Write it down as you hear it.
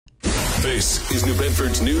This is New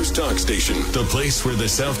Bedford's news talk station, the place where the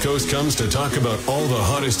South Coast comes to talk about all the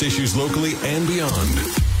hottest issues locally and beyond.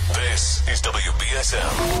 This is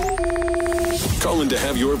WBSM. Call in to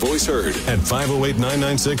have your voice heard at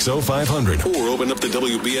 508-996-0500 or open up the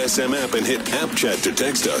WBSM app and hit App Chat to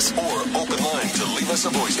text us or open line to leave us a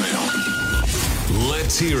voicemail.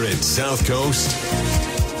 Let's hear it, South Coast.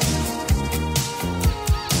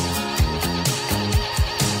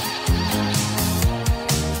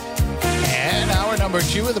 Number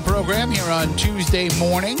 2 of the program here on Tuesday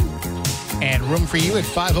morning. And room for you at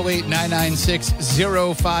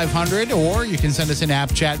 508-996-0500. Or you can send us an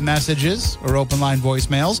app chat messages or open line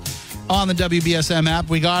voicemails on the WBSM app.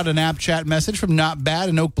 We got an app chat message from Not Bad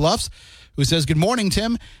in Oak Bluffs who says, "Good morning,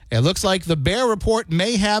 Tim. It looks like the Bear Report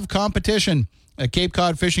may have competition. A Cape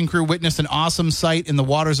Cod fishing crew witnessed an awesome sight in the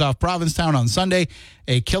waters off Provincetown on Sunday,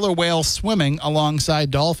 a killer whale swimming alongside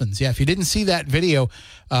dolphins." Yeah, if you didn't see that video,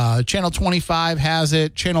 Channel 25 has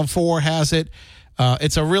it, Channel 4 has it.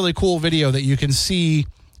 It's a really cool video that you can see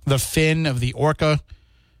the fin of the orca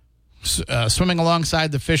swimming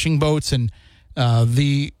alongside the fishing boats, and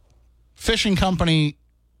the fishing company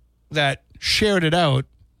that shared it out,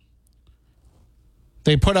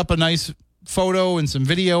 they put up a nice photo and some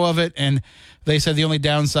video of it, and they said the only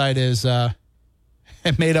downside is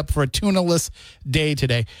it made up for a tuna-less day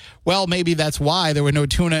today. Well, maybe that's why there were no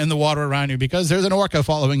tuna in the water around you, because there's an orca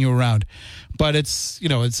following you around. But it's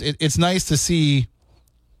nice to see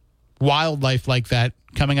wildlife like that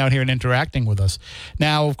coming out here and interacting with us.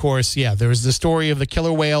 Now, of course, yeah, there was the story of the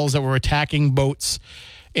killer whales that were attacking boats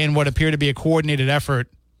in what appeared to be a coordinated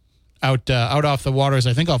effort out off the waters,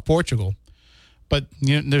 I think off Portugal. But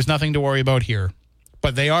there's nothing to worry about here.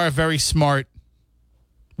 But they are very smart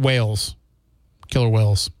whales, killer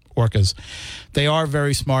whales, orcas. They are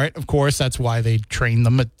very smart. Of course, that's why they train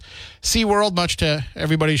them at SeaWorld, much to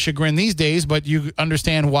everybody's chagrin these days. But you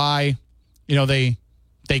understand why, they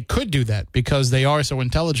could do that, because they are so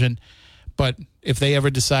intelligent. But if they ever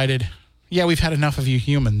decided, yeah, we've had enough of you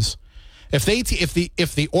humans, if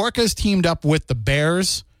the orcas teamed up with the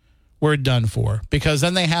bears, we're done for, because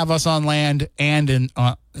then they have us on land and in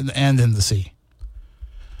the sea.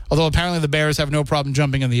 Although apparently the bears have no problem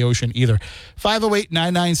jumping in the ocean either.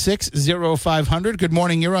 508-996-0500. Good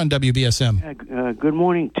morning. You're on WBSM. Good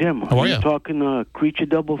morning, Tim. How are you? Talking Creature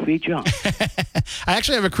Double Feature? I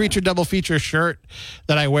actually have a Creature Double Feature shirt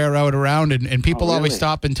that I wear out around, and people always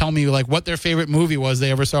stop and tell me what their favorite movie was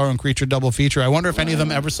they ever saw on Creature Double Feature. I wonder if any of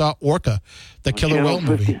them ever saw Orca, the killer whale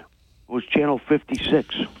movie. It was Channel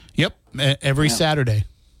 56. Yep, every Saturday.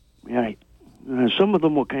 Right. Some of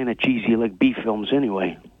them were kind of cheesy, like B films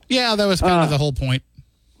anyway. Yeah, that was kind of the whole point.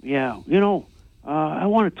 Yeah, I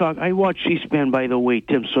want to talk. I watch C-SPAN, by the way,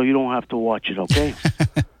 Tim, so you don't have to watch it, okay?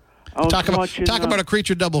 Talk about a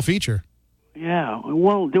Creature Double Feature. Yeah,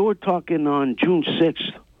 well, they were talking on June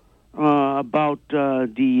 6th about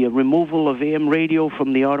the removal of AM radio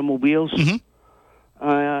from the automobiles. Mm-hmm.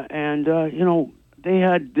 They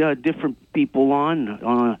had different people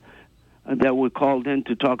on that were called in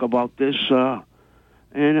to talk about this.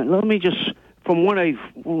 And let me just, from what I've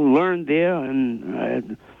learned there,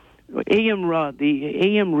 and the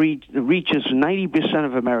AM reaches 90%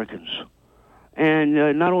 of Americans. And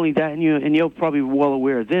not only that, and you're probably well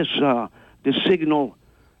aware of this, the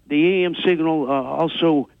AM signal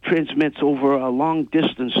also transmits over long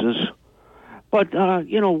distances. But,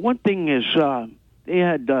 one thing is they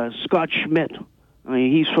had Scott Schmidt.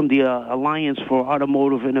 He's from the Alliance for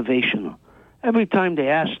Automotive Innovation. Every time they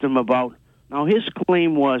asked him about, now his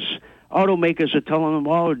claim was automakers are telling them,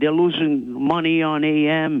 oh, they're losing money on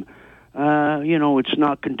AM, it's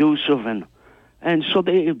not conducive, and so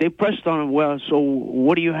they pressed on him. Well, so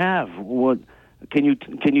what do you have? What can you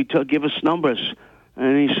give us numbers?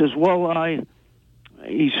 And he says, well, I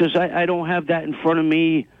don't have that in front of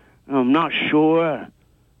me. I'm not sure.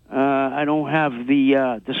 I don't have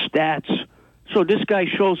the stats. So this guy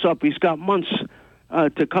shows up. He's got months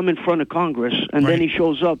to come in front of Congress, and then he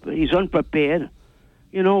shows up. He's unprepared,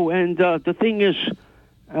 and the thing is,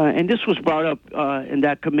 and this was brought up in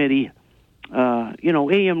that committee,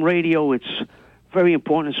 AM radio, it's very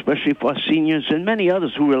important, especially for seniors and many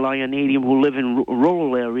others who rely on AM who live in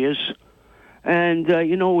rural areas. And,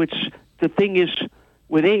 the thing is,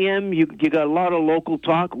 with AM, you got a lot of local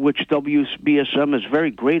talk, which WBSM is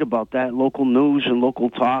very great about that, local news and local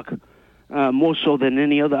talk. More so than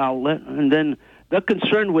any other outlet. And then the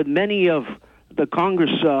concern with many of the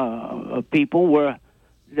Congress people were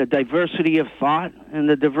the diversity of thought and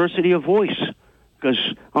the diversity of voice. Because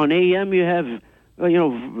on AM you have,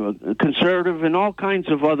 conservative and all kinds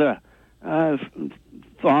of other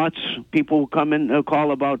thoughts. People will come in,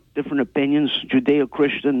 call about different opinions,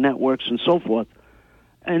 Judeo-Christian networks and so forth.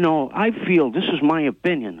 And I feel, this is my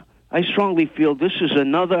opinion, I strongly feel this is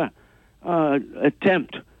another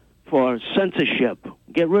attempt for censorship.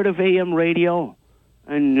 Get rid of AM radio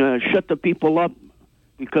and shut the people up,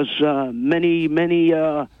 because many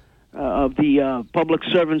of the public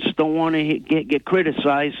servants don't want to get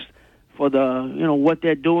criticized for what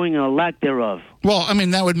they're doing or lack thereof. Well, I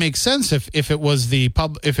mean, that would make sense if it was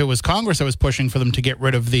if it was Congress that was pushing for them to get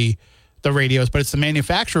rid of the radios, but it's the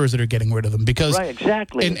manufacturers that are getting rid of them because right,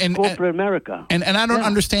 exactly. And corporate America. And I don't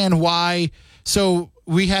understand why. So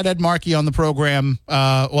we had Ed Markey on the program,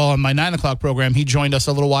 on my 9 o'clock program. He joined us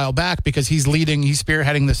a little while back because he's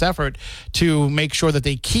spearheading this effort to make sure that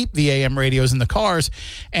they keep the AM radios in the cars.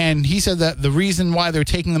 And he said that the reason why they're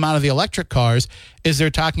taking them out of the electric cars is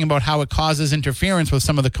they're talking about how it causes interference with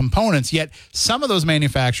some of the components. Yet some of those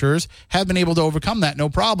manufacturers have been able to overcome that no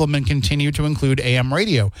problem and continue to include AM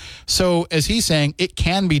radio. So as he's saying, it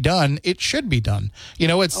can be done. It should be done.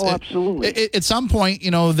 Absolutely. At some point,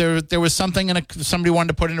 there was something somebody wanted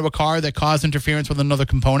to put into a car that caused interference with another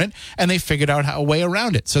component, and they figured out a way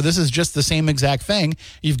around it. So this is just the same exact thing.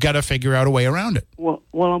 You've got to figure out a way around it. Well,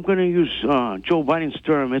 I'm going to use Joe Biden's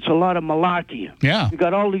term. It's a lot of malarkey. Yeah. You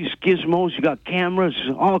got all these gizmos. You got cameras,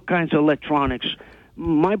 all kinds of electronics.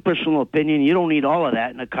 My personal opinion, you don't need all of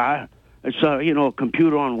that in a car. It's a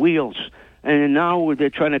computer on wheels. And now they're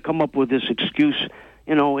trying to come up with this excuse.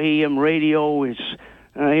 AM radio is.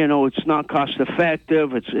 It's not cost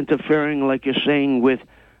effective. It's interfering, like you're saying, with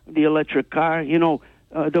the electric car.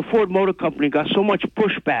 The Ford Motor Company got so much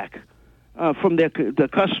pushback from their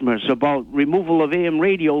customers about removal of AM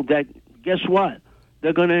radio that guess what?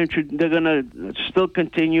 They're gonna still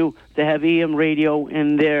continue to have AM radio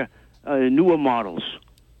in their newer models.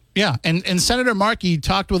 Yeah, and Senator Markey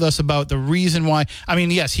talked with us about the reason why. I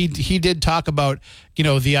mean, yes, he did talk about,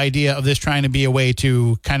 the idea of this trying to be a way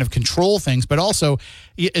to kind of control things, but also,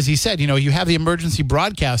 as he said, you have the emergency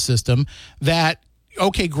broadcast system that,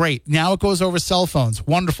 okay, great. Now it goes over cell phones.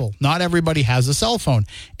 Wonderful. Not everybody has a cell phone.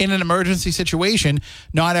 In an emergency situation,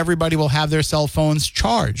 not everybody will have their cell phones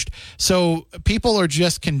charged. So people are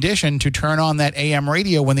just conditioned to turn on that AM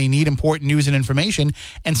radio when they need important news and information,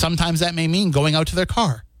 and sometimes that may mean going out to their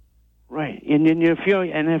car. Right, and if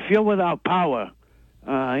you're without power,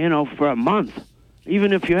 for a month,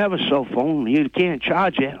 even if you have a cell phone, you can't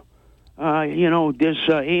charge it. There's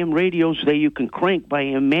AM radios that you can crank by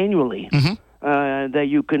manually, that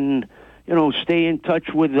you can, stay in touch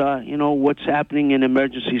with, what's happening in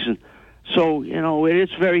emergencies, and so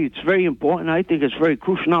it's very important. I think it's very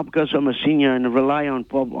crucial, not because I'm a senior and rely on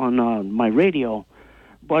my radio,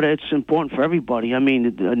 but it's important for everybody. I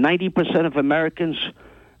mean, 90% of Americans.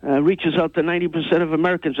 Reaches out to 90% of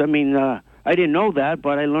Americans. I mean, I didn't know that,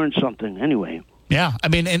 but I learned something anyway. Yeah, I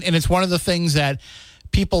mean, and it's one of the things that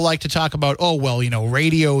people like to talk about. Oh, well,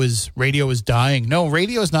 radio is dying. No,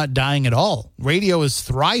 radio is not dying at all. Radio is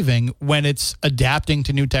thriving when it's adapting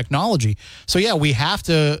to new technology. So yeah, we have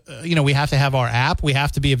to, we have to have our app. We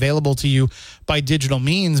have to be available to you by digital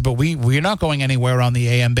means, but we're not going anywhere on the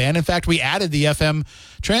AM band. In fact, we added the FM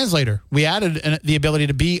translator. We added the ability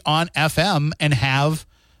to be on FM and have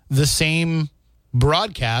the same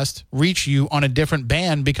broadcast reach you on a different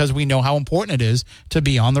band because we know how important it is to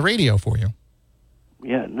be on the radio for you.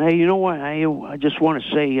 Yeah, now you know what? I just want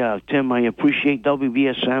to say, Tim, I appreciate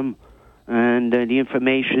WBSM and the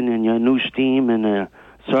information and your news team, and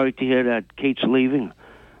sorry to hear that Kate's leaving.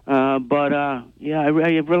 But I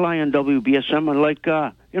rely on WBSM. And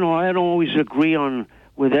I don't always agree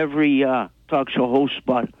with every talk show host,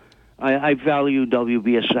 but I value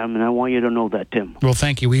WBSM, and I want you to know that, Tim. Well,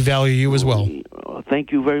 thank you. We value you as well.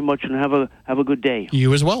 Thank you very much, and have a good day.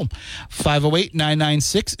 You as well.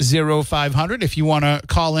 508-996-0500 if you want to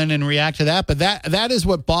call in and react to that. But that is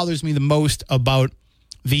what bothers me the most about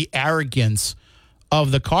the arrogance of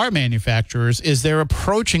the car manufacturers is they're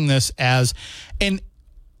approaching this as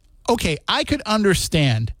okay, I could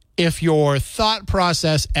understand if your thought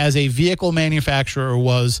process as a vehicle manufacturer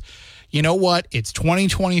was, you know what? It's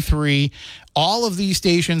 2023. All of these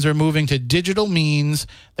stations are moving to digital means.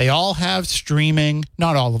 They all have streaming.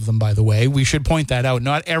 Not all of them, by the way. We should point that out.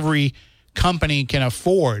 Not every company can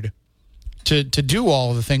afford to do all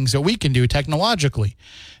of the things that we can do technologically.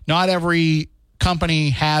 Not every company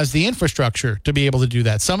has the infrastructure to be able to do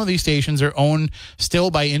that. Some of these stations are owned still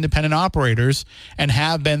by independent operators and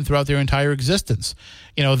have been throughout their entire existence.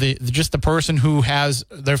 Just the person who has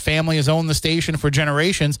their family has owned the station for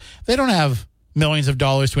generations, they don't have millions of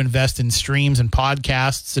dollars to invest in streams and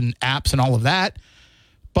podcasts and apps and all of that.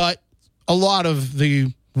 But a lot of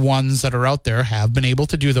the ones that are out there have been able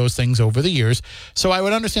to do those things over the years. So I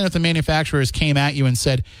would understand if the manufacturers came at you and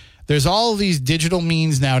said, there's all of these digital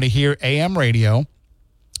means now to hear AM radio.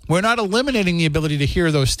 We're not eliminating the ability to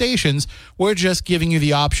hear those stations. We're just giving you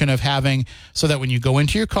the option of having, so that when you go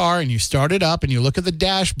into your car and you start it up and you look at the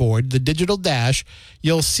dashboard, the digital dash,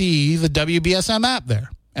 you'll see the WBSM app there.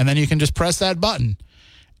 And then you can just press that button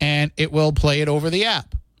and it will play it over the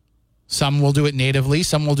app. Some will do it natively.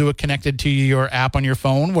 Some will do it connected to your app on your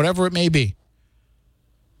phone, whatever it may be.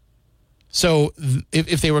 So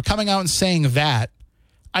if they were coming out and saying that,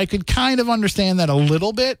 I could kind of understand that a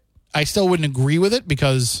little bit. I still wouldn't agree with it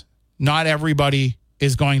because not everybody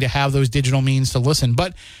is going to have those digital means to listen.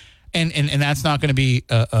 But and that's not going to be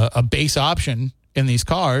a base option in these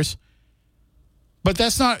cars. But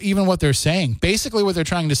that's not even what they're saying. Basically, what they're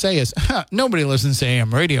trying to say is nobody listens to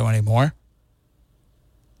AM radio anymore.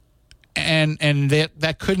 And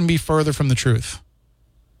that couldn't be further from the truth.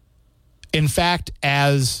 In fact,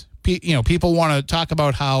 as people want to talk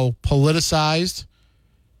about how politicized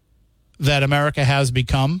that America has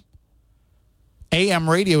become, AM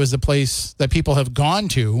radio is the place that people have gone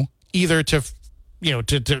to either to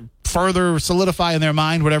further solidify in their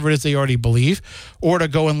mind whatever it is they already believe, or to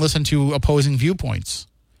go and listen to opposing viewpoints.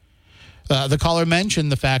 The caller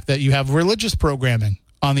mentioned the fact that you have religious programming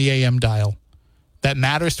on the AM dial. That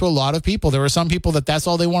matters to a lot of people. There are some people that's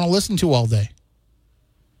all they want to listen to all day.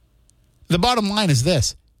 The bottom line is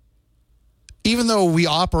this. Even though we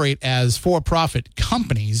operate as for-profit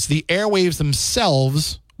companies, the airwaves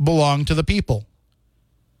themselves belong to the people.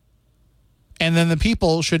 And then the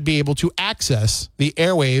people should be able to access the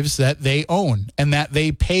airwaves that they own and that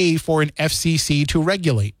they pay for an FCC to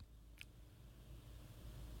regulate.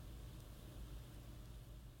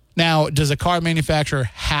 Now, does a car manufacturer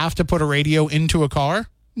have to put a radio into a car?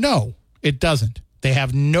 No, it doesn't. They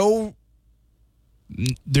have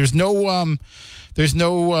there's no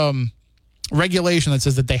regulation that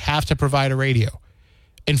says that they have to provide a radio.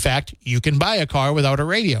 In fact, you can buy a car without a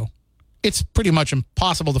radio. It's pretty much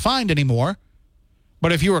impossible to find anymore.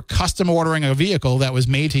 But if you were custom ordering a vehicle that was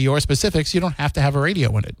made to your specifics, you don't have to have a radio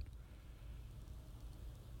in it.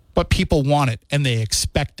 But people want it and they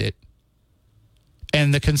expect it.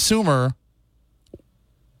 And the consumer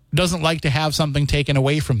doesn't like to have something taken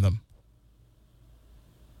away from them.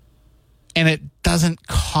 And it doesn't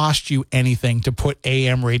cost you anything to put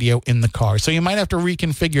AM radio in the car. So you might have to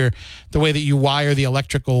reconfigure the way that you wire the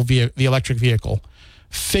electric vehicle.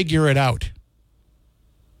 Figure it out.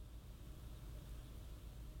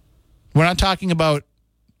 We're not talking about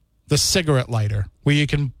the cigarette lighter where you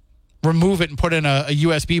can remove it and put in a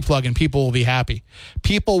USB plug and people will be happy.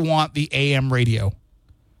 People want the AM radio.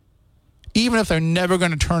 Even if they're never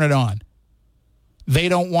going to turn it on. They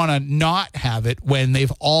don't want to not have it when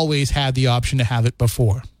they've always had the option to have it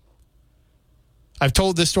before. I've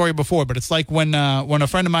told this story before, but it's like when a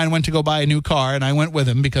friend of mine went to go buy a new car, and I went with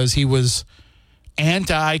him because he was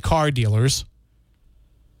anti-car dealers.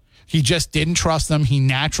 He just didn't trust them. He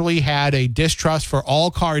naturally had a distrust for all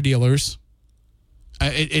car dealers.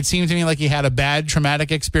 It seemed to me like he had a bad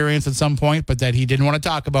traumatic experience at some point, but that he didn't want to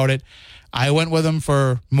talk about it. I went with him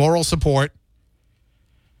for moral support.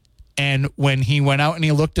 And when he went out and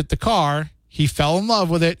he looked at the car, he fell in love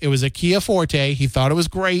with it. It was a Kia Forte. He thought it was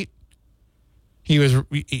great.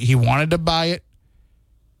 He wanted to buy it.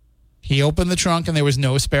 He opened the trunk and there was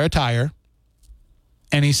no spare tire.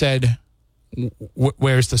 And he said,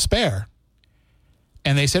 "Where's the spare?"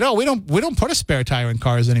 And they said, "Oh, we don't put a spare tire in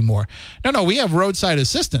cars anymore. No, we have roadside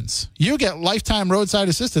assistance. You get lifetime roadside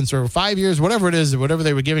assistance or 5 years, whatever it is, whatever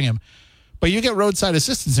they were giving him. But you get roadside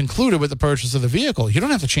assistance included with the purchase of the vehicle. You don't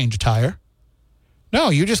have to change a tire. No,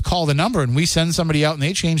 you just call the number and we send somebody out and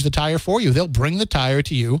they change the tire for you. They'll bring the tire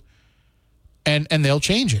to you and they'll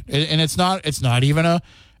change it. And it's not even a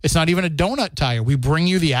donut tire. We bring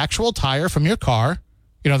you the actual tire from your car,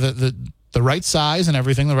 the right size and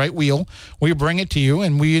everything, the right wheel. We bring it to you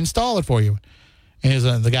and we install it for you."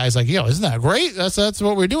 And the guy's like, "Isn't that great? That's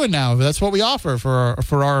what we're doing now. That's what we offer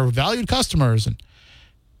for our valued customers."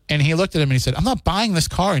 And he looked at him and he said, "I'm not buying this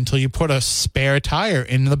car until you put a spare tire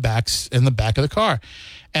in the back of the car."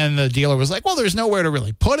 And the dealer was like, "Well, there's nowhere to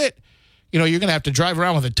really put it. You're going to have to drive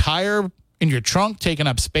around with a tire in your trunk, taking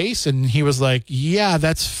up space." And he was like, "Yeah,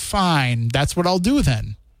 that's fine. That's what I'll do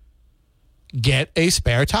then. Get a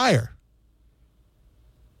spare tire."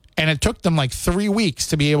 And it took them like 3 weeks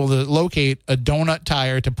to be able to locate a donut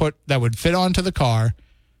tire that would fit onto the car,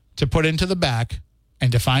 to put into the back,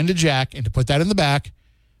 and to find a jack and to put that in the back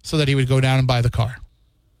so that he would go down and buy the car.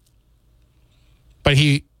 But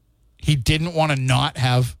he didn't want to not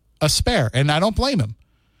have a spare, and I don't blame him.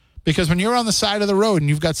 Because when you're on the side of the road and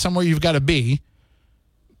you've got somewhere you've got to be,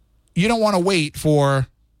 you don't want to wait for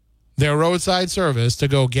their roadside service to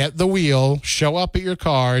go get the wheel, show up at your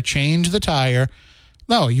car, change the tire.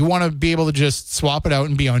 No, you want to be able to just swap it out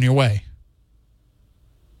and be on your way.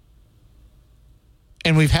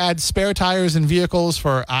 And we've had spare tires in vehicles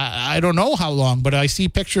for I don't know how long, but I see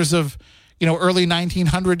pictures of, early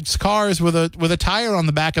 1900s cars with a tire on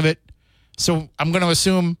the back of it. So I'm going to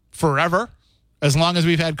assume forever, as long as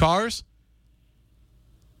we've had cars.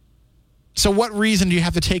 So what reason do you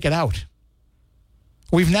have to take it out?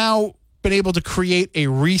 We've now been able to create a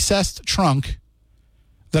recessed trunk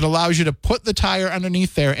that allows you to put the tire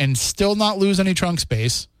underneath there and still not lose any trunk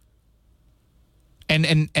space.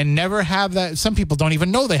 And never have that. Some people don't even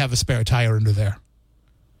know they have a spare tire under there.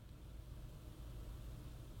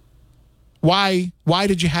 Why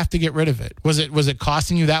did you have to get rid of it? Was it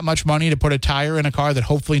costing you that much money to put a tire in a car that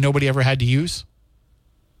hopefully nobody ever had to use?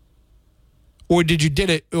 Or did you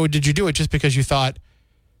do it just because you thought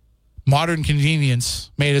modern convenience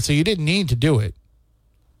made it so you didn't need to do it?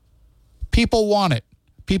 People want it.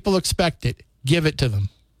 People expect it. Give it to them.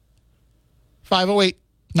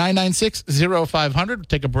 508-996-0500. We'll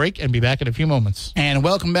take a break and be back in a few moments. And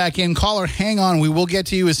welcome back in. Caller, hang on. We will get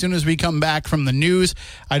to you as soon as we come back from the news.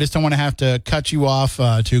 I just don't want to have to cut you off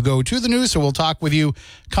to go to the news, so we'll talk with you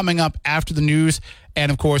coming up after the news. And,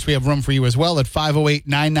 of course, we have room for you as well at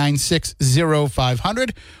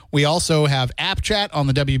 508-996-0500. We also have App Chat on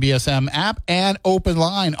the WBSM app and Open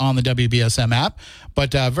Line on the WBSM app.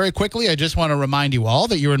 But very quickly, I just want to remind you all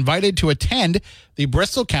that you're invited to attend the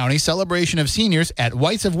Bristol County Celebration of Seniors at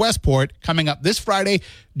Whites of Westport coming up this Friday,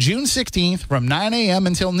 June 16th from 9 a.m.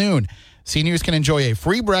 until noon. Seniors can enjoy a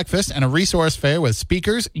free breakfast and a resource fair with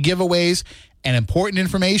speakers, giveaways, and important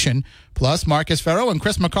information. Plus, Marcus Farrow and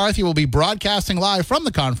Chris McCarthy will be broadcasting live from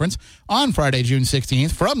the conference on Friday, June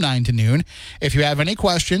 16th from 9 to noon. If you have any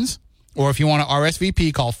questions or if you want to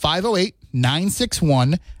RSVP, call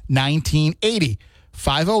 508-961-1980.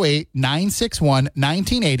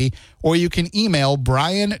 508-961-1980, or you can email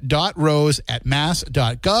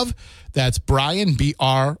brian.rose@mass.gov. That's Brian,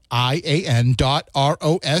 BRIAN.ROSE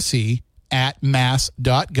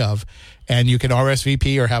 @mass.gov. And you can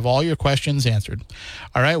RSVP or have all your questions answered.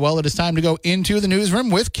 All right, well, it is time to go into the newsroom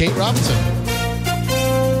with Kate Robinson.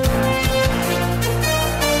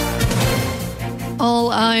 All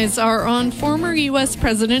eyes are on former U.S.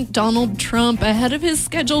 President Donald Trump ahead of his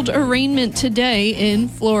scheduled arraignment today in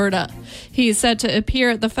Florida. He is set to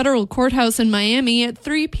appear at the federal courthouse in Miami at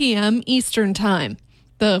 3 p.m. Eastern Time.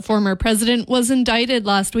 The former president was indicted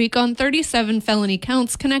last week on 37 felony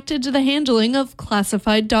counts connected to the handling of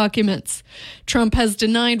classified documents. Trump has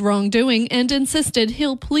denied wrongdoing and insisted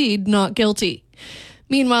he'll plead not guilty.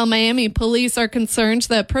 Meanwhile, Miami police are concerned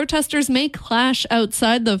that protesters may clash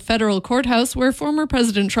outside the federal courthouse where former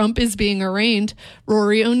President Trump is being arraigned.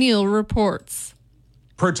 Rory O'Neill reports.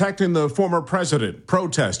 Protecting the former president,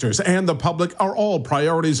 protesters, and the public are all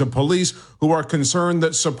priorities of police who are concerned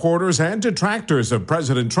that supporters and detractors of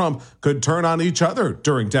President Trump could turn on each other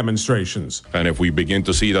during demonstrations. And if we begin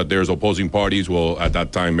to see that there's opposing parties, we'll at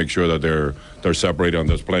that time make sure that they're separated and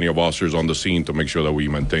there's plenty of officers on the scene to make sure that we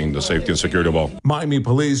maintain the safety and security of all. Miami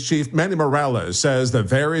Police Chief Manny Morales says the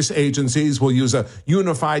various agencies will use a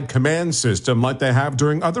unified command system like they have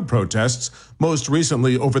during other protests, most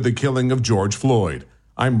recently over the killing of George Floyd.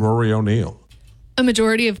 I'm Rory O'Neill. A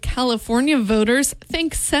majority of California voters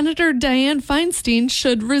think Senator Dianne Feinstein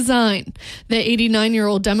should resign. The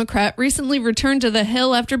 89-year-old Democrat recently returned to the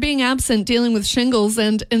Hill after being absent dealing with shingles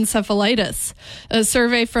and encephalitis. A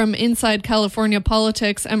survey from Inside California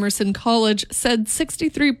Politics, Emerson College, said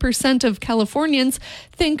 63% of Californians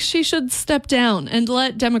think she should step down and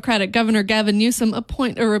let Democratic Governor Gavin Newsom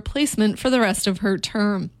appoint a replacement for the rest of her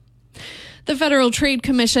term. The Federal Trade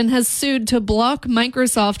Commission has sued to block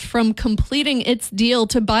Microsoft from completing its deal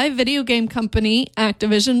to buy video game company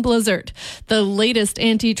Activision Blizzard, the latest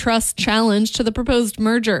antitrust challenge to the proposed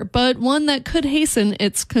merger, but one that could hasten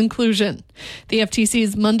its conclusion. The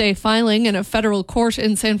FTC's Monday filing in a federal court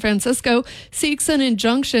in San Francisco seeks an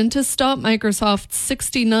injunction to stop Microsoft's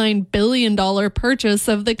 $69 billion purchase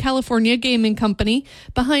of the California gaming company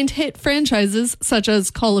behind hit franchises such as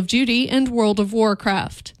Call of Duty and World of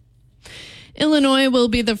Warcraft. Illinois will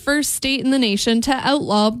be the first state in the nation to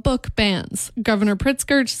outlaw book bans. Governor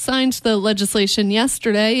Pritzker signed the legislation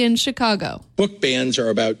yesterday in Chicago. Book bans are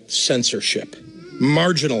about censorship,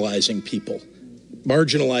 marginalizing people,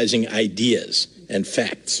 marginalizing ideas and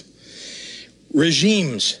facts.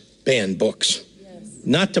 Regimes ban books,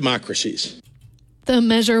 not democracies. The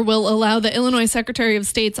measure will allow the Illinois Secretary of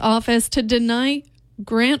State's office to deny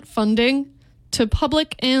grant funding to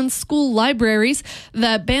public and school libraries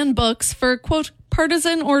that ban books for, quote,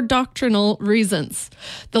 partisan or doctrinal reasons.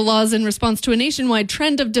 The law is in response to a nationwide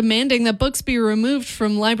trend of demanding that books be removed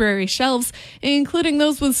from library shelves, including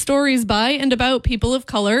those with stories by and about people of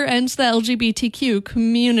color and the LGBTQ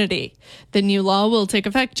community. The new law will take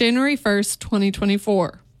effect January 1st,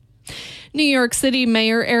 2024. New York City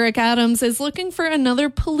Mayor Eric Adams is looking for another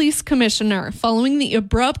police commissioner following the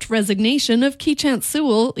abrupt resignation of Keechant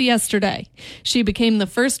Sewell yesterday. She became the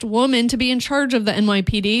first woman to be in charge of the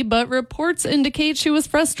NYPD, but reports indicate she was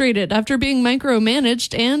frustrated after being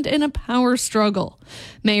micromanaged and in a power struggle.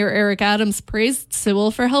 Mayor Eric Adams praised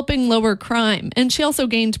Sewell for helping lower crime, and she also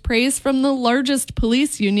gained praise from the largest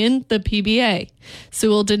police union, the PBA.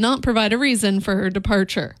 Sewell did not provide a reason for her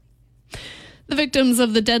departure. The victims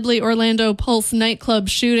of the deadly Orlando Pulse nightclub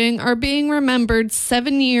shooting are being remembered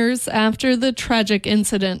 7 years after the tragic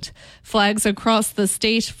incident. Flags across the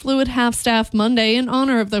state flew at half-staff Monday in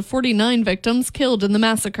honor of the 49 victims killed in the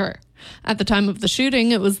massacre. At the time of the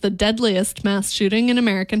shooting, it was the deadliest mass shooting in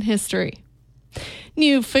American history.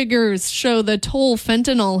 New figures show the toll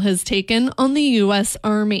fentanyl has taken on the U.S.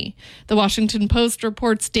 Army. The Washington Post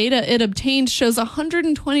reports data it obtained shows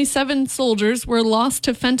 127 soldiers were lost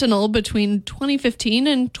to fentanyl between 2015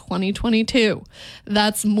 and 2022.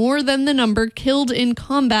 That's more than the number killed in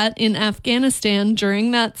combat in Afghanistan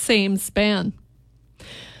during that same span.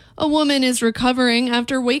 A woman is recovering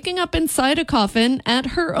after waking up inside a coffin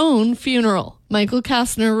at her own funeral. Michael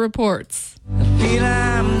Kastner reports. I feel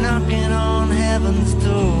I'm knocking on heaven's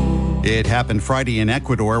door. It happened Friday in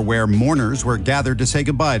Ecuador, where mourners were gathered to say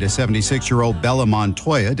goodbye to 76-year-old Bella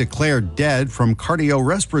Montoya, declared dead from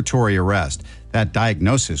cardiorespiratory arrest. That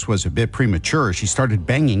diagnosis was a bit premature. She started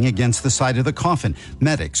banging against the side of the coffin.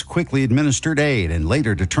 Medics quickly administered aid and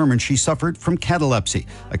later determined she suffered from catalepsy,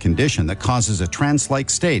 a condition that causes a trance-like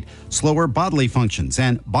state, slower bodily functions,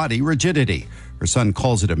 and body rigidity. Her son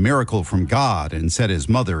calls it a miracle from God and said his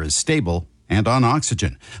mother is stable and on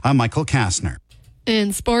oxygen. I'm Michael Kastner.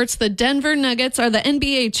 In sports, the Denver Nuggets are the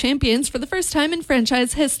NBA champions for the first time in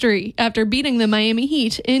franchise history after beating the Miami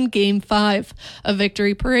Heat in Game 5. A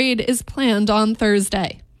victory parade is planned on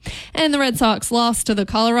Thursday. And the Red Sox lost to the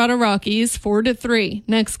Colorado Rockies 4-3.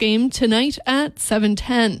 Next game tonight at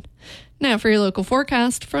 7:10. Now for your local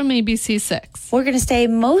forecast from ABC6. We're going to stay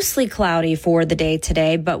mostly cloudy for the day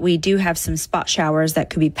today, but we do have some spot showers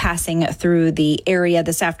that could be passing through the area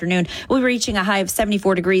this afternoon. We'll be reaching a high of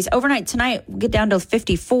 74 degrees. Overnight tonight, we'll get down to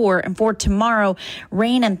 54. And for tomorrow,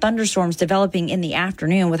 rain and thunderstorms developing in the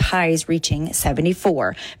afternoon with highs reaching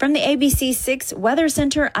 74. From the ABC6 Weather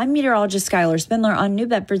Center, I'm meteorologist Skylar Spindler on New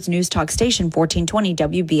Bedford's News Talk Station 1420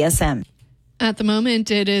 WBSM. At the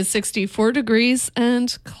moment, it is 64 degrees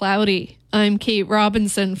and cloudy. I'm Kate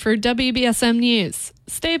Robinson for WBSM News.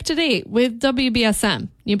 Stay up to date with WBSM,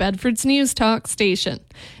 New Bedford's News Talk station,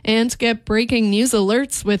 and get breaking news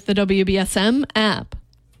alerts with the WBSM app.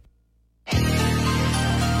 If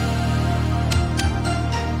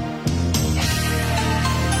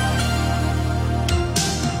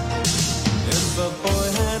a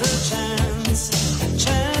boy had a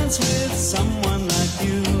chance with someone like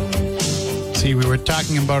you. See, we were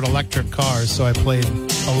talking about electric cars, so I played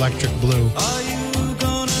Electric Blue. Are you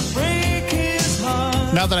gonna break his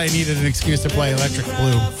heart? Not that I needed an excuse to play Electric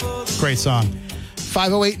Blue. Great song.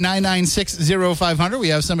 508-996-0500. We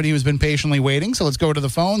have somebody who's been patiently waiting, so let's go to the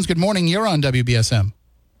phones. Good morning. You're on WBSM.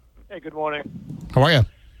 Hey, good morning. How are you?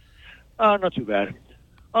 Not too bad.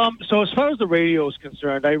 So as far as the radio is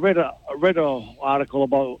concerned, I read a article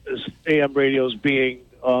about AM radios being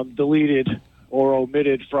deleted or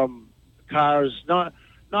omitted from cars, not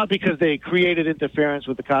because they created interference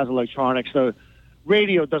with the car's electronics. The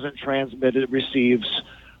radio doesn't transmit; it receives.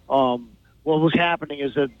 What was happening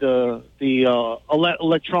is that the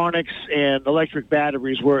electronics and electric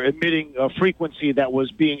batteries were emitting a frequency that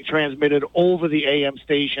was being transmitted over the AM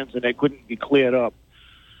stations, and it couldn't be cleared up.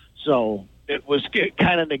 So it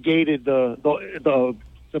kind of negated the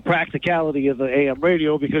practicality of the AM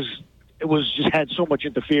radio because it was just had so much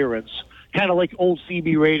interference. Kind of like old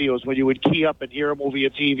CB radios when you would key up and hear a movie or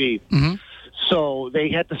TV. Mm-hmm. So they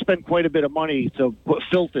had to spend quite a bit of money to put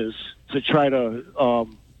filters to try to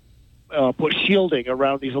put shielding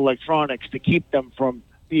around these electronics to keep them from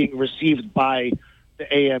being received by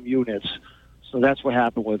the AM units. So that's what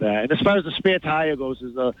happened with that. And as far as the spare tire goes,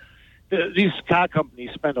 these car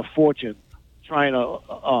companies spend a fortune trying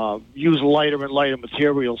to use lighter and lighter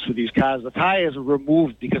materials for these cars. The tires are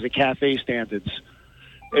removed because of CAFE standards.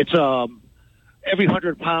 It's every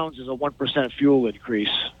 100 pounds is a 1% fuel increase.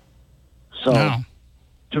 So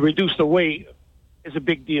to reduce the weight is a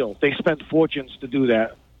big deal. They spend fortunes to do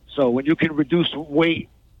that. So when you can reduce weight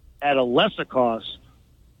at a lesser cost,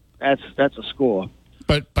 that's a score.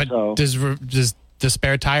 But does the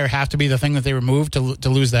spare tire have to be the thing that they remove to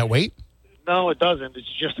lose that weight? No, it doesn't.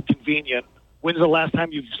 It's just convenient. When's the last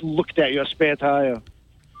time you've looked at your spare tire?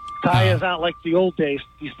 Tires aren't like the old days.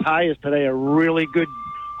 These tires today are really good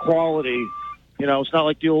quality. You know, it's not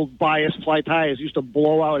like the old bias fly tires used to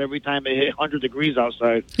blow out every time it hit 100 degrees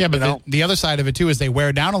outside. Yeah, but the other side of it, too, is they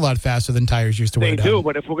wear down a lot faster than tires used to wear down. They do,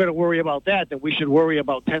 but if we're going to worry about that, then we should worry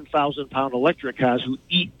about 10,000-pound electric cars who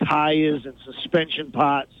eat tires and suspension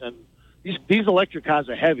parts. And these electric cars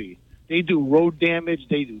are heavy. They do road damage.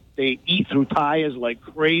 They eat through tires like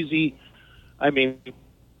crazy. I mean,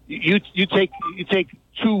 you take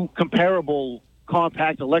two comparable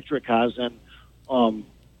compact electric cars and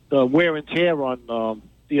the wear and tear on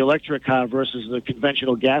the electric car versus the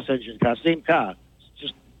conventional gas engine car, same car. It's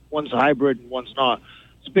just one's a hybrid and one's not.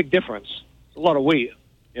 It's a big difference. It's a lot of weight,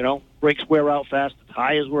 you know. Brakes wear out fast, the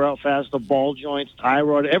tires wear out fast, the ball joints, tie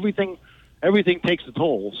rod, everything takes a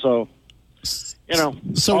toll. So, you know,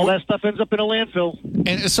 all that stuff ends up in a landfill.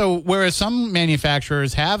 And so whereas some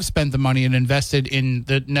manufacturers have spent the money and invested in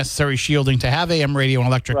the necessary shielding to have AM radio and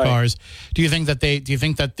electric cars, do you think that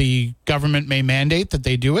the government may mandate that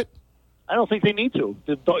they do it? I don't think they need to.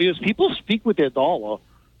 People speak with their dollar.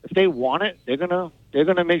 If they want it, they're gonna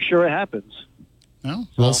make sure it happens. Well,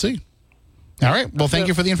 we'll see. All right. Well, thank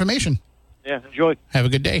you for the information. Yeah, enjoy. Have a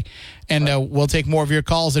good day. And we'll take more of your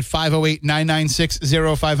calls at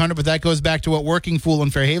 508-996-0500. But that goes back to what Working Fool in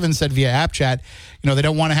Fairhaven said via app chat. You know, they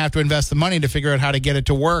don't want to have to invest the money to figure out how to get it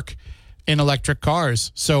to work in electric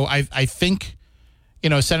cars. So I think, you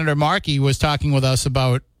know, Senator Markey was talking with us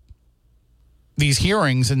about these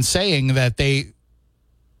hearings and saying that they're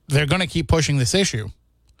going to keep pushing this issue.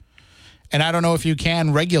 And I don't know if you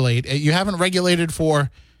can regulate. You haven't regulated for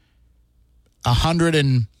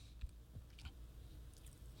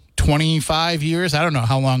 125 years. I don't know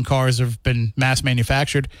how long cars have been mass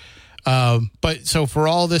manufactured. But so for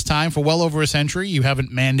all this time, for well over a century, you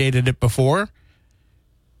haven't mandated it before.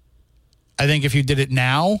 I think if you did it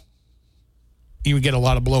now, you would get a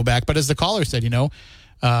lot of blowback. But as the caller said, you know,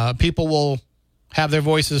 people will have their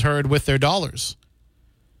voices heard with their dollars.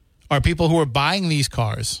 Are people who are buying these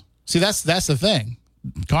cars. See, that's the thing.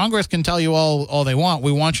 Congress can tell you all they want.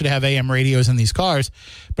 We want you to have AM radios in these cars.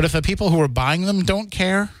 But if the people who are buying them don't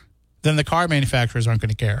care, then the car manufacturers aren't going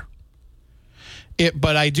to care.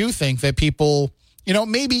 But I do think that people, you know,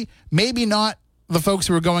 maybe not the folks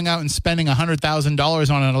who are going out and spending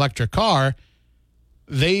 $100,000 on an electric car.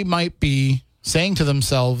 They might be saying to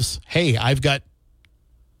themselves, hey, I've got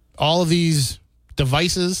all of these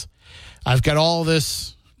devices. I've got all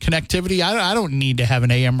this connectivity. I don't need to have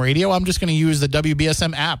an AM radio. I'm just going to use the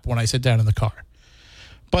WBSM app when I sit down in the car.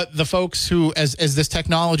 But the folks who, as this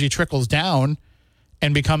technology trickles down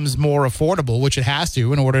and becomes more affordable, which it has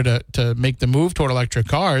to in order to make the move toward electric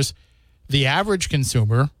cars, the average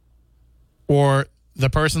consumer or the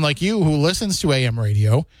person like you who listens to AM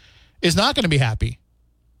radio is not going to be happy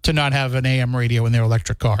to not have an AM radio in their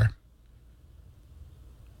electric car.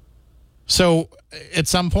 So at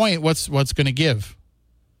some point, what's going to give?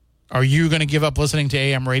 Are you going to give up listening to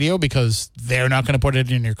AM radio because they're not going to put it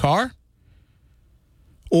in your car?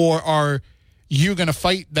 Or are you going to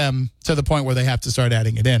fight them to the point where they have to start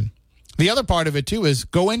adding it in? The other part of it, too, is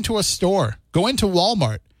go into a store, go into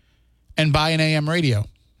Walmart and buy an AM radio.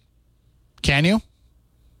 Can you?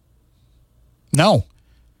 No.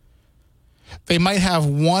 They might have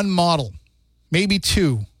one model, maybe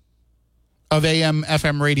two, of AM,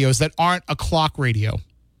 FM radios that aren't a clock radio.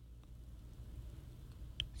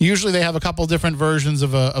 Usually they have a couple different versions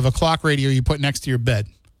of a clock radio you put next to your bed.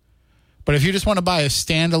 But if you just want to buy a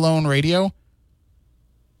standalone radio,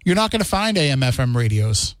 you're not going to find AM, FM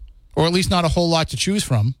radios, or at least not a whole lot to choose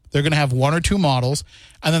from. They're going to have one or two models,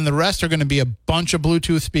 and then the rest are going to be a bunch of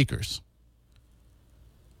Bluetooth speakers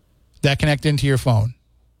that connect into your phone.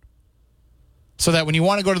 So that when you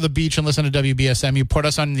want to go to the beach and listen to WBSM, you put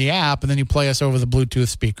us on the app, and then you play us over the Bluetooth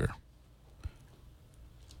speaker.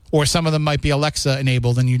 Or some of them might be Alexa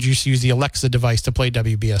enabled, and you just use the Alexa device to play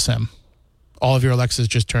WBSM. All of your Alexas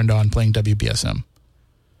just turned on playing WBSM.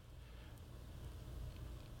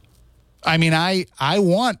 I mean, I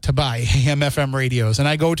want to buy AM, FM radios, and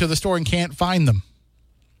I go to the store and can't find them.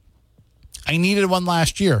 I needed one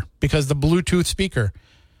last year because the Bluetooth speaker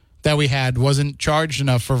that we had wasn't charged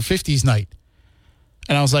enough for 50s night.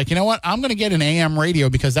 And I was like, you know what? I'm going to get an AM radio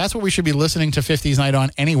because that's what we should be listening to 50s night on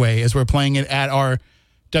anyway, as we're playing it at our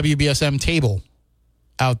WBSM table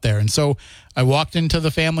out there. And so I walked into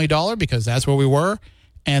the Family Dollar because that's where we were,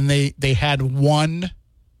 and they had one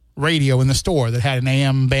radio in the store that had an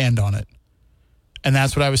AM band on it. And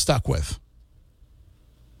that's what I was stuck with.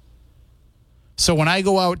 So when I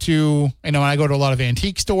go out to, when I go to a lot of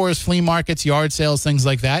antique stores, flea markets, yard sales, things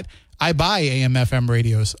like that, I buy AM, FM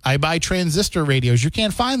radios. I buy transistor radios. You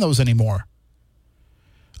can't find those anymore.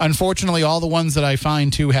 Unfortunately, all the ones that I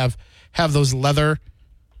find too have those leather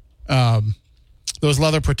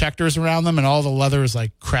protectors around them, and all the leather is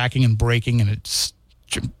like cracking and breaking, and it's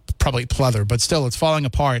probably pleather, but still it's falling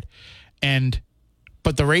apart.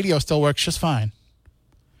 But the radio still works just fine.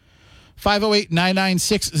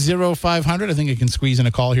 508-996-0500. I think I can squeeze in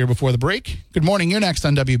a call here before the break. Good morning. You're next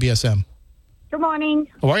on WBSM. Good morning.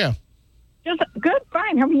 How are you? Just good,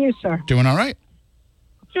 fine. How are you, sir? Doing all right.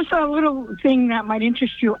 Just a little thing that might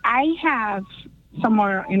interest you. I have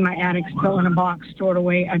somewhere in my attic, still in a box, stored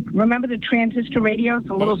away. Remember the transistor radios,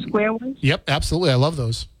 the little square ones? Yep, absolutely. I love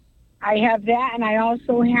those. I have that, and I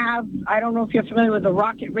also have, I don't know if you're familiar with the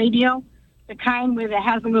Rocket radio, the kind where it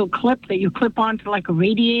has a little clip that you clip onto like a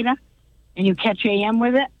radiator, and you catch AM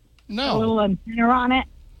with it. No. A little antenna on it.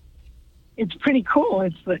 It's pretty cool.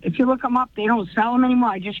 If you look them up, they don't sell them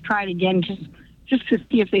anymore. I just tried again just to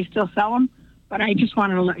see if they still sell them. But I just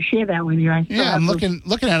wanted to share that with you. I'm looking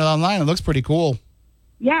at it online. It looks pretty cool.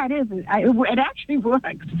 Yeah, it is. It actually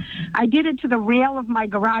works. I did it to the rail of my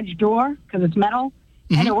garage door because it's metal,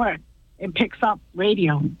 and it works. It picks up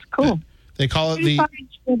radio. It's cool. They call it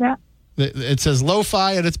it says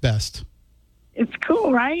lo-fi at its best. It's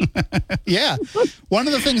cool, right? Yeah. One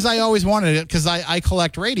of the things I always wanted, because I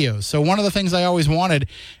collect radios, so one of the things I always wanted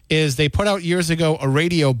is they put out years ago a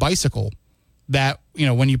radio bicycle that,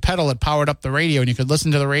 when you pedal, it powered up the radio, and you could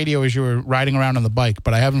listen to the radio as you were riding around on the bike,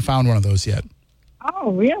 but I haven't found one of those yet.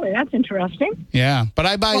 Oh, really? That's interesting. Yeah, but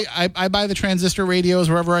I buy the transistor radios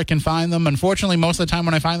wherever I can find them. Unfortunately, most of the time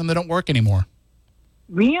when I find them, they don't work anymore.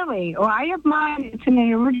 Really? Well, I have mine. It's in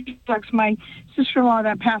the original box. My sister-in-law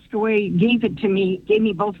that passed away gave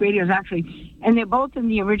me both radios, actually, and they're both in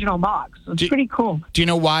the original box. So it's pretty cool. Do you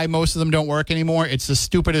know why most of them don't work anymore? It's the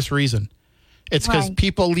stupidest reason. It's because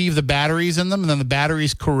people leave the batteries in them, and then the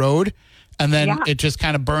batteries corrode, and then it just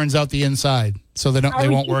kind of burns out the inside, so they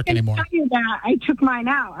won't work anymore. Tell you that I took mine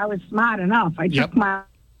out. I was smart enough. I took mine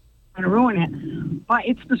to ruin it, but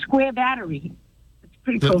it's the square battery. It's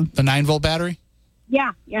pretty cool. The 9-volt battery.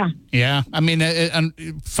 Yeah. Yeah. I mean,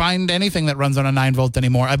 find anything that runs on a 9-volt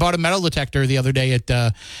anymore. I bought a metal detector the other day at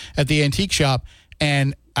the antique shop,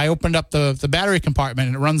 and I opened up the battery compartment,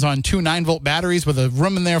 and it runs on 2 9-volt batteries with a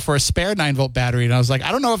room in there for a spare 9-volt battery. And I was like,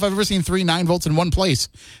 I don't know if I've ever seen 3 9-volts in one place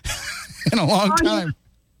in a long time.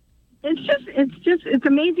 It's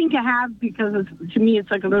amazing to have, because to me, it's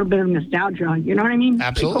like a little bit of nostalgia. You know what I mean?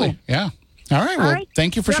 Absolutely. Cool. Yeah. All right. Well,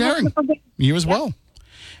 thank you for sharing. You as well.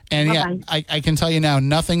 And I can tell you now,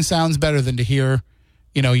 nothing sounds better than to hear,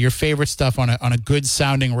 your favorite stuff on a good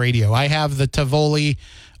sounding radio. I have the Tivoli,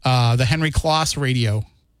 the Henry Kloss radio,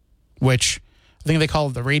 which I think they call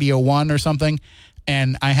it the Radio 1 or something.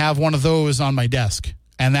 And I have one of those on my desk.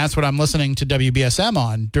 And that's what I'm listening to WBSM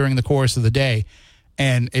on during the course of the day.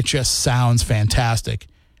 And it just sounds fantastic.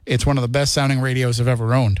 It's one of the best sounding radios I've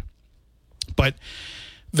ever owned. But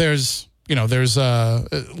there's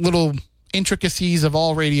little intricacies of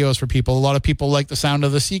all radios for people. A lot of people like the sound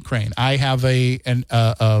of the Sea Crane. I have an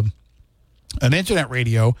internet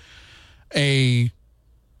radio. It's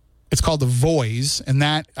called the Voice, and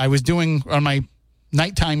that I was doing on my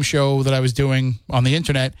nighttime show that I was doing on the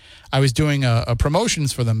internet. I was doing a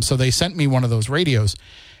promotions for them, so they sent me one of those radios,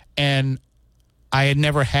 and I had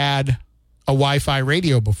never had a Wi-Fi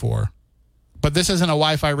radio before. But this isn't a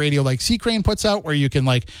Wi-Fi radio like Sea Crane puts out, where you can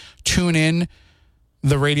tune in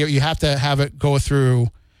the radio. You have to have it go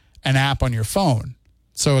through an app on your phone.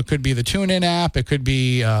 So it could be the TuneIn app, it could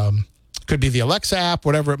be the Alexa app,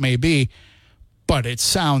 whatever it may be. But it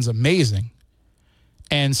sounds amazing.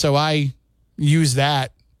 And so I use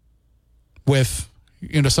that with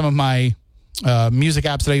some of my music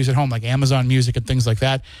apps that I use at home, like Amazon Music and things like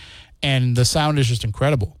that. And the sound is just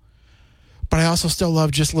incredible. But I also still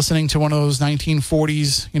love just listening to one of those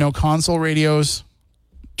 1940s, console radios,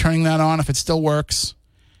 turning that on if it still works,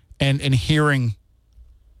 and hearing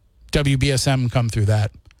WBSM come through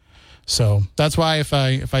that. So that's why if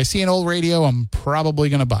I see an old radio, I'm probably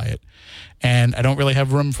going to buy it. And I don't really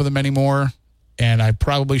have room for them anymore, and I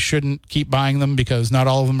probably shouldn't keep buying them because not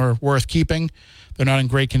all of them are worth keeping. They're not in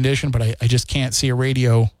great condition, but I just can't see a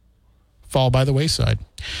radio fall by the wayside.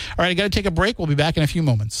 All right, I got to take a break. We'll be back in a few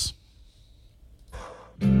moments.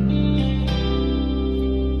 They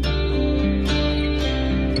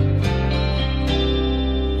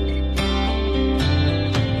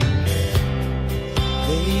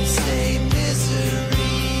say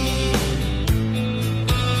misery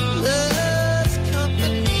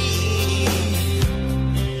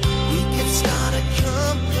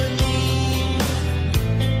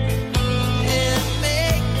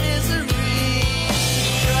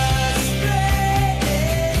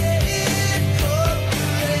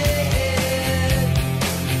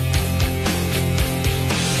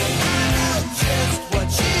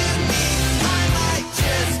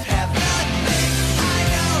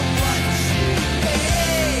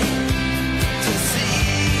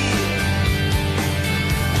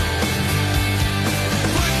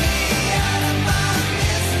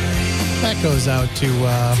goes out to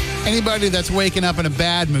anybody that's waking up in a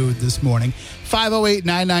bad mood this morning.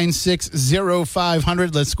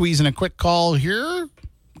 508-996-0500. Let's squeeze in a quick call here.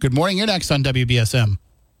 Good morning. You're next on WBSM.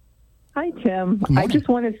 Hi, Tim. I just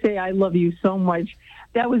want to say I love you so much.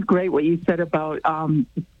 That was great what you said about the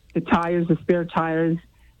tires, the spare tires,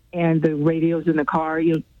 and the radios in the car.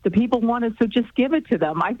 The people want it, so just give it to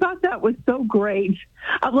them. I thought that was so great.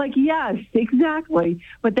 I'm like, yes, exactly.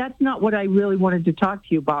 But that's not what I really wanted to talk to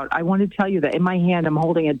you about. I want to tell you that in my hand I'm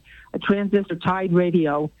holding a transistor Tide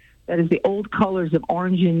radio that is the old colors of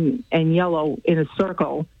orange and yellow in a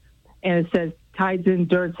circle. And it says, Tide's in,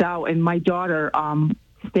 dirt's out. And my daughter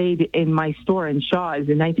stayed in my store in Shaw's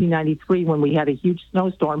in 1993 when we had a huge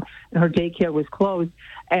snowstorm and her daycare was closed.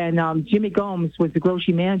 And Jimmy Gomes was the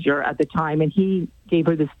grocery manager at the time, and he gave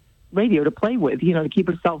her this radio to play with, to keep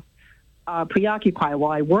herself preoccupied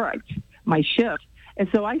while I worked my shift. And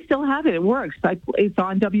so I still have it. It works. It's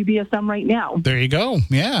on WBSM right now. There you go.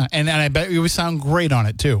 Yeah. And I bet you would sound great on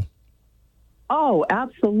it, too. Oh,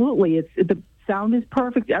 absolutely. The sound is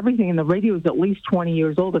perfect. Everything. And the radio is at least 20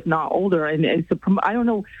 years old, if not older. And I don't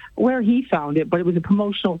know where he found it, but it was a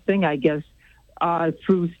promotional thing, I guess,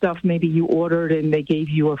 through stuff maybe you ordered and they gave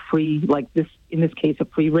you a free, like this, in this case, a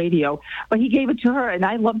free radio. But he gave it to her, and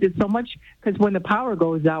I loved it so much because when the power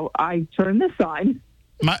goes out, I turn this on.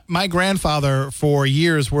 My grandfather for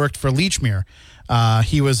years worked for Lechmere.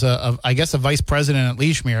 He was, I guess, a vice president at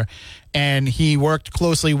Lechmere, and he worked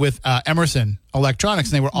closely with Emerson Electronics,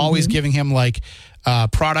 and they were always giving him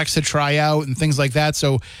products to try out and things like that.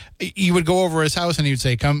 So you would go over his house and he'd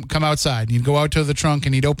say, come outside. And you'd go out to the trunk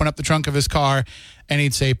and he'd open up the trunk of his car and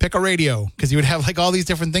he'd say, pick a radio, because he would have all these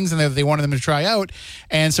different things in there that they wanted them to try out.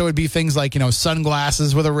 And so it'd be things like,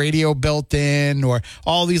 sunglasses with a radio built in, or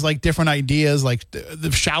all these different ideas, like the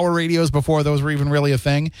shower radios before those were even really a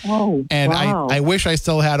thing. Oh, and wow. I wish I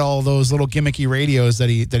still had all those little gimmicky radios that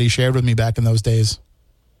he shared with me back in those days.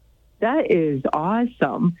 That is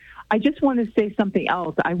awesome. I just want to say something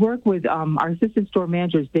else. I work with our assistant store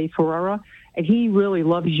manager, Dave Ferreira, and he really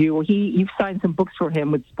loves you. You've signed some books for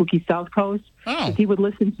him with Spooky South Coast. Oh. He would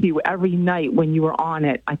listen to you every night when you were on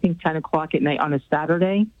it, I think 10 o'clock at night on a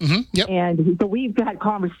Saturday. Mm-hmm. Yep. And so we've had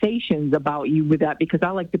conversations about you with that because I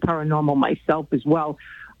like the paranormal myself as well.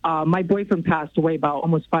 My boyfriend passed away about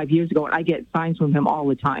almost 5 years ago, and I get signs from him all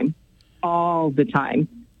the time. All the time.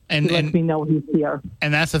 And he lets me know he's here.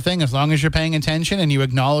 And that's the thing. As long as you're paying attention and you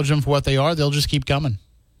acknowledge them for what they are, they'll just keep coming.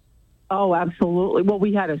 Oh, absolutely. Well,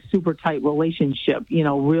 we had a super tight relationship,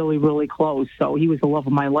 really, really close. So he was the love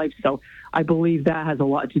of my life. So I believe that has a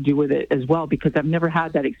lot to do with it as well, because I've never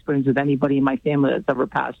had that experience with anybody in my family that's ever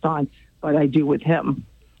passed on, but I do with him.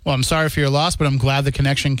 Well, I'm sorry for your loss, but I'm glad the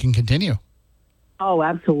connection can continue. Oh,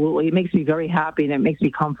 absolutely. It makes me very happy, and it makes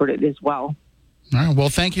me comforted as well. All right. Well,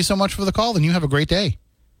 thank you so much for the call, and you have a great day.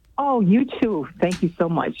 Oh, you too. Thank you so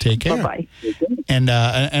much. Take care. Bye-bye. And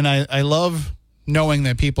I love knowing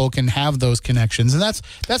that people can have those connections, and that's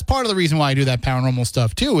part of the reason why I do that paranormal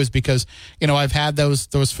stuff too, is because I've had those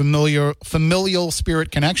familial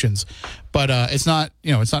spirit connections, but it's not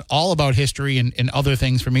all about history and other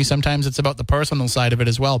things for me. Sometimes it's about the personal side of it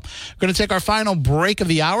as well. We're going to take our final break of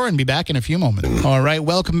the hour and be back in a few moments. All right,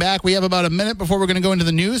 welcome back. We have about a minute before we're going to go into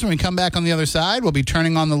the news. When we come back on the other side, we'll be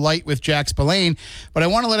turning on the light with Jack Spillane. But I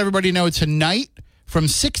want to let everybody know tonight from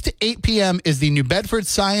 6 to 8 p.m. is the New Bedford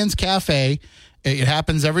Science Cafe. It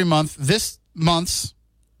happens every month.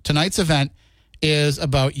 Tonight's event is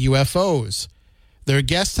about UFOs. Their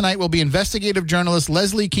guest tonight will be investigative journalist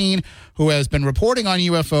Leslie Keene, who has been reporting on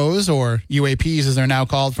UFOs, or UAPs as they're now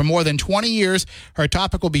called, for more than 20 years. Her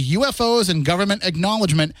topic will be UFOs and government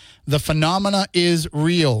acknowledgement. The phenomena is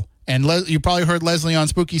real. And you probably heard Leslie on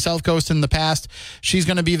Spooky South Coast in the past. She's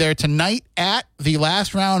going to be there tonight at the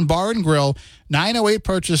Last Round Bar and Grill, 908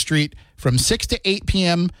 Purchase Street, from 6 to 8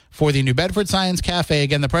 p.m. for the New Bedford Science Cafe.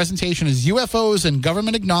 Again, the presentation is UFOs and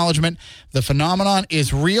government acknowledgement. The phenomenon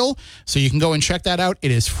is real, so you can go and check that out.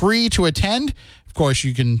 It is free to attend. Of course,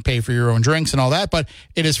 you can pay for your own drinks and all that, but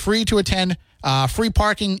it is free to attend. Free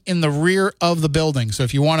parking in the rear of the building. So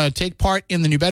if you want to take part in the New Bedford